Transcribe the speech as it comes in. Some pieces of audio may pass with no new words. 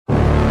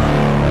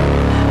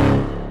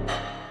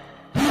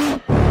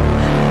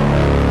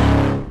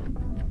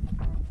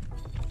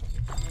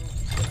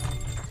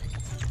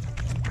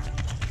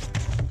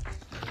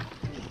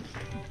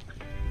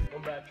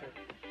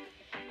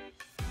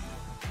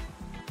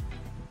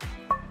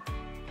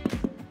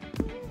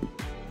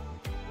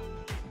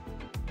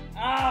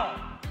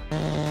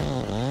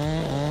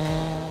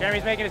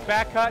Jeremy's making his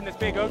back cut in this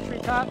big oak tree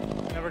top,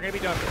 and we're gonna be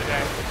done for the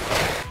day.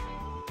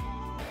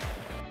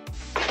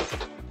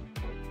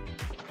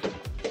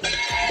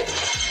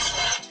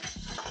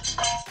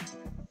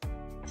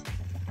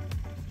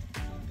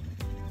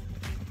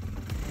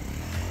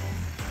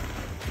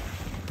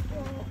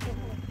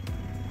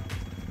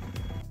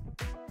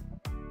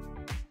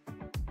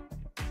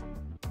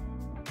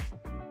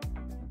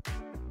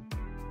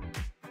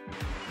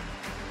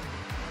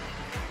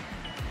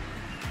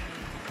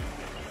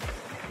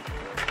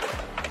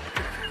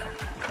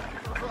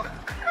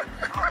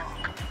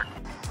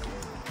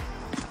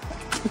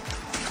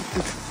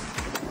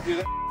 Dude,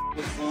 that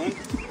looks fun.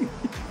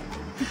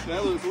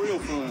 That looks real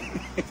fun.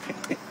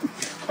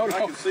 I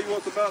can see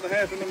what's about to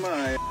happen to my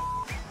ass.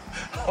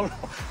 Hold on.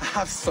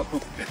 I'm so...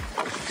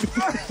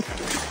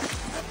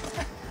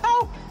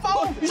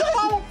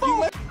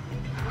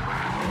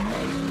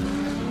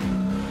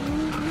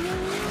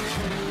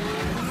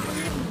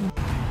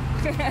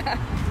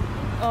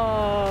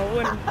 Oh,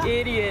 what an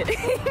idiot.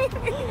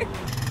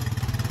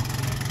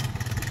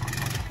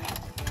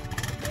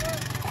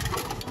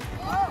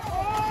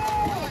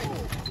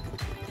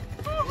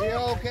 You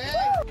okay?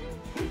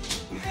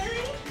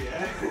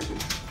 Yeah.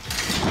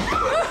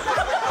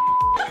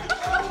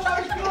 Oh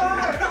my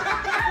God!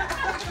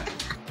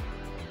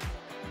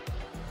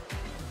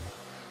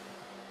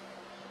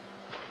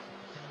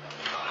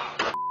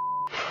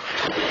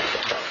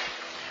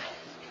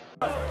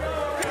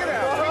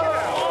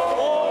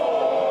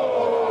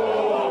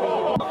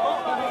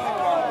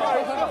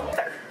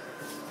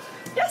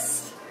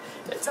 Yes!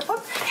 It's a pup.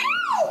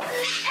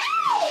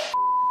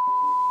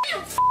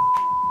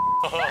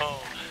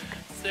 Oh,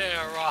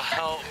 Sarah,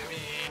 help me.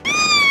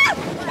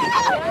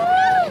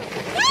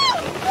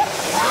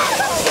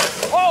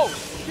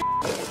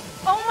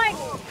 Oh my...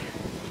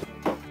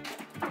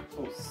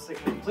 So sick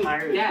and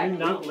tired. Dad, are you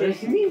not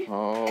listening?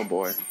 Oh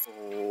boy.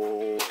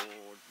 Oh,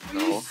 Are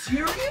you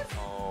serious?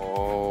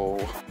 Oh.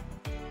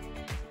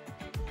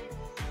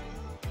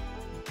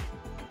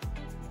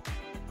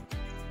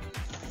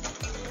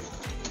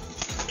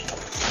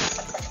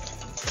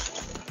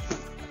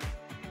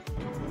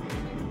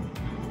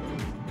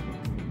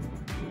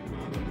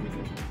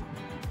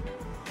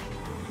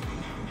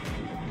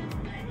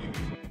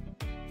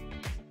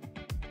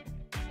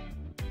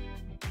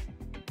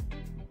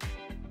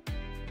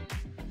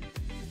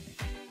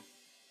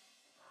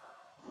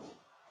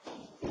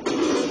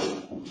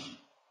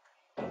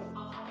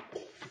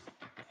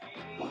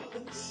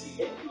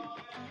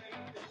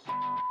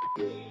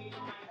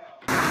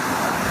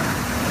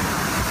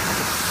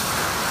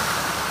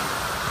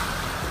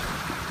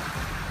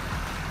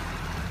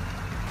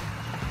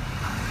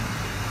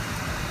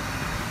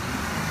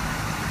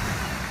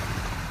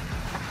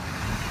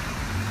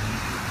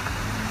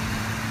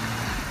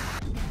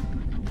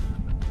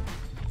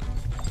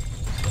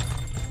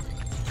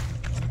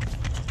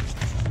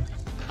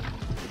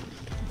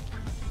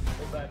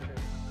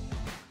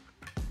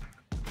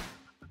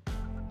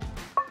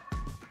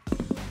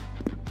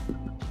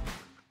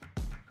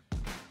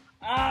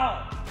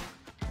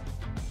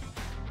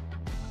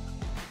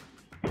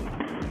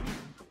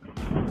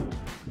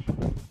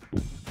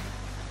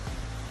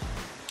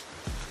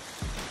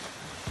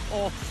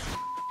 Oh.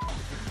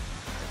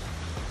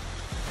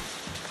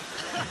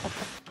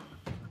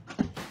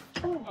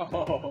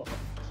 Oh.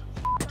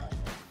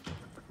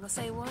 Well,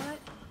 say what?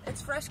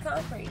 It's fresh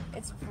concrete.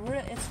 It's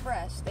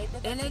fresh.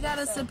 And they got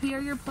a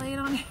superior plate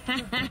on it.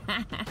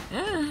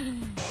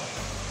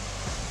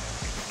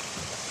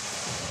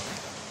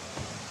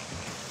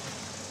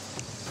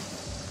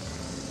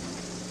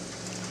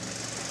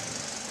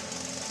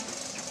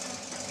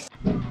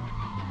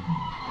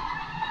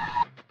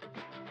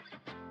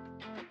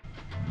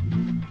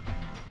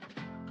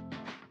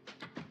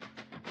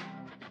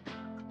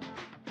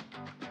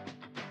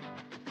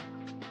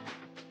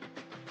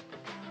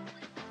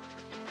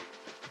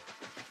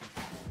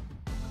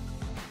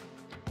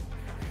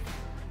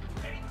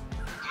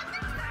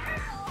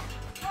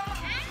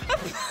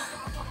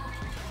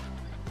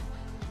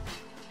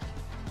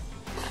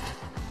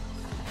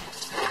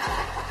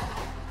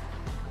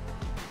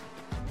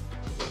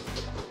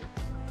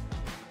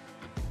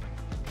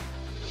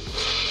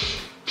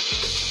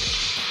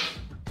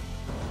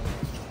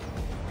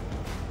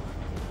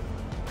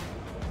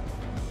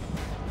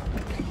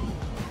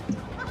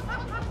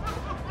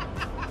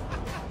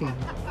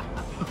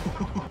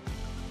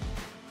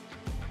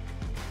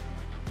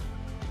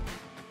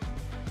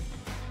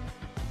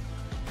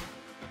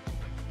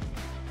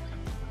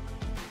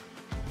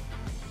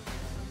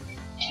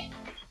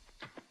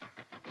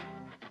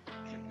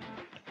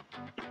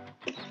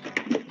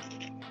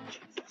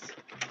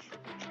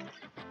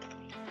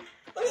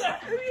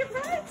 Who are you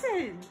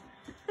fighting?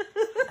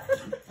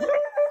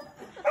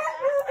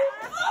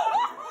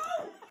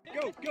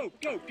 Go, go,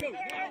 go, go.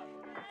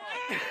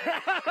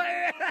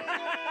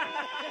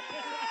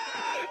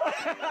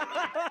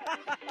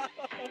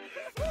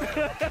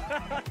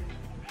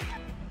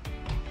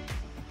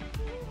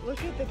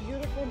 Look at the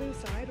beautiful new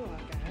sidewalk,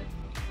 Ed.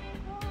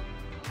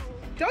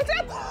 Don't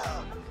tap!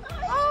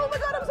 Oh my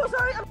God, I'm so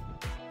sorry.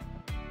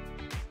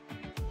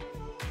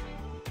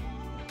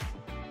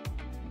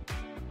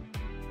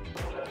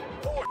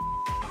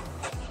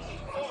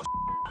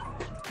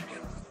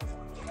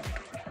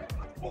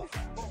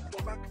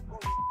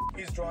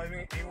 He's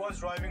driving. He was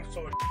driving,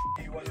 so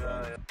he was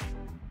driving.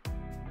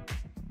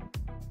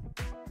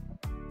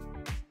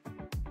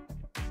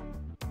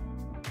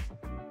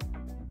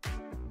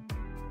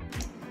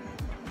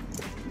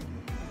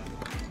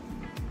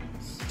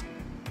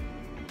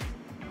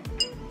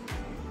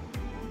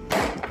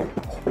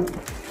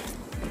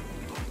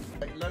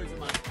 Loads of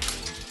money.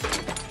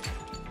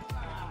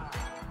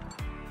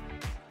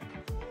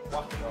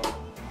 Whack it up.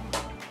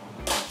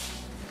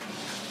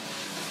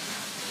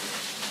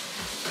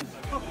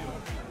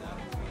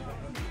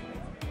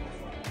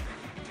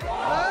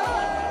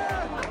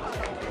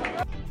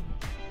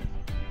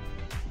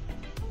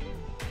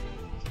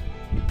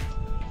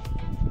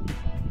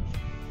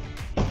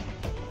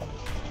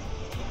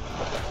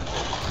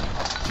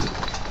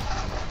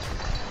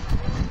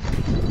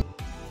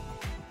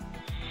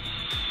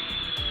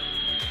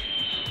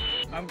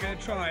 I'm gonna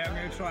try.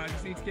 I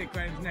just need to get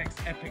Graham's next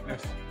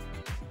epicness.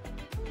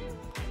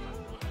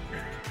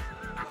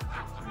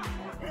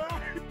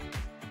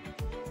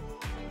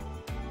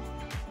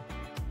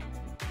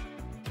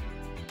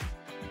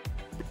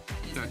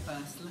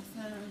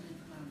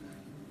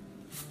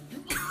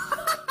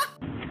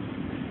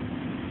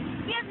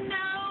 He has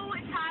no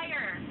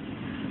tire.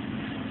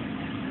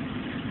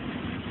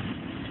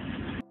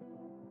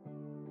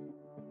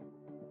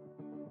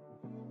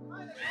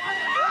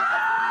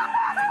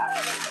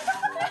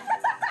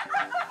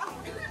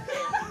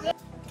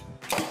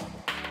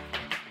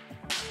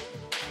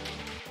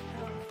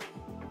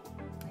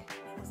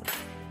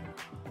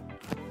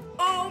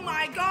 Oh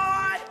my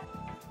God!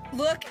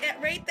 Look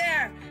at right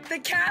there. The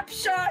cap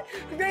shot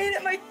right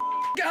at my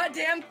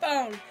goddamn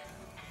phone.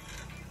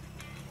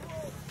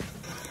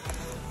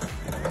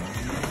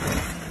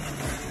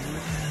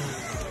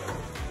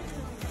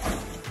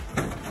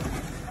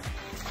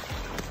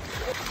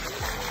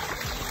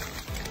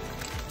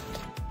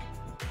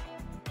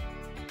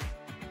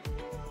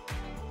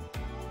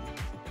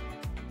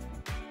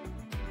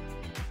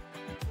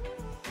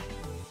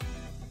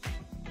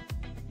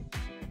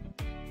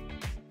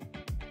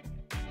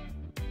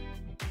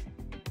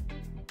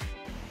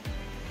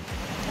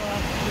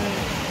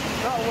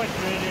 Not which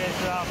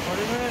radiator out for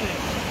him, really.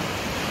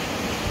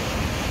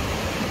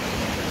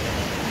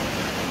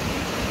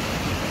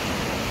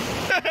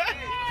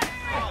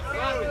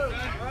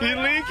 He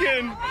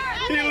leaking!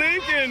 He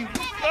leaking!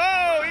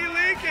 Oh, he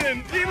leaking!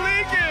 He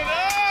leaking! Oh!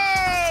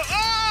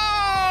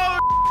 Oh!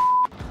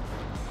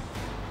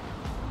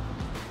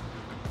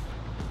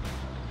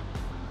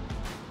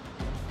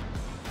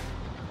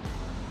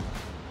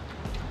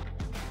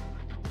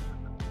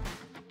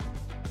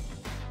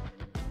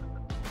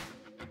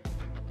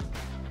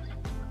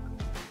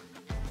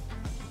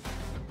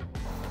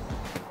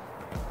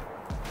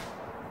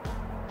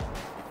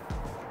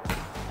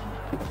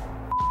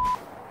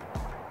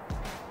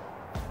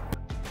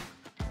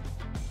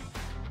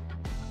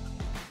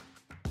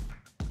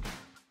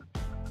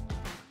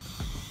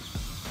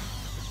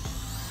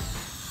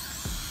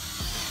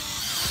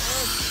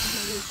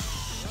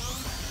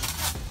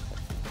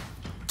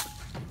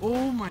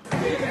 Oh my.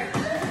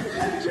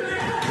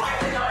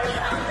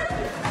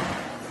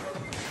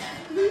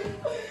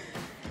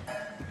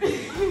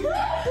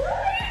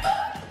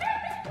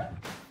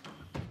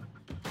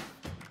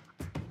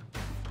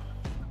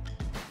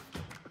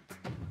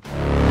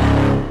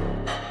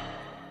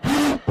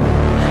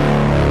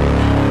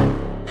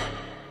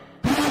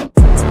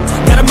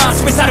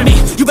 Inside of me,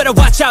 you better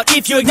watch out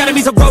if your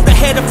enemy's a road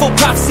ahead of full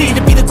prophecy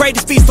to be the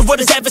greatest beast the world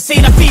has ever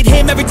seen. I feed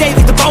him every day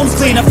like the bones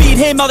clean. I feed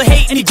him all the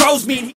hate and he grows me.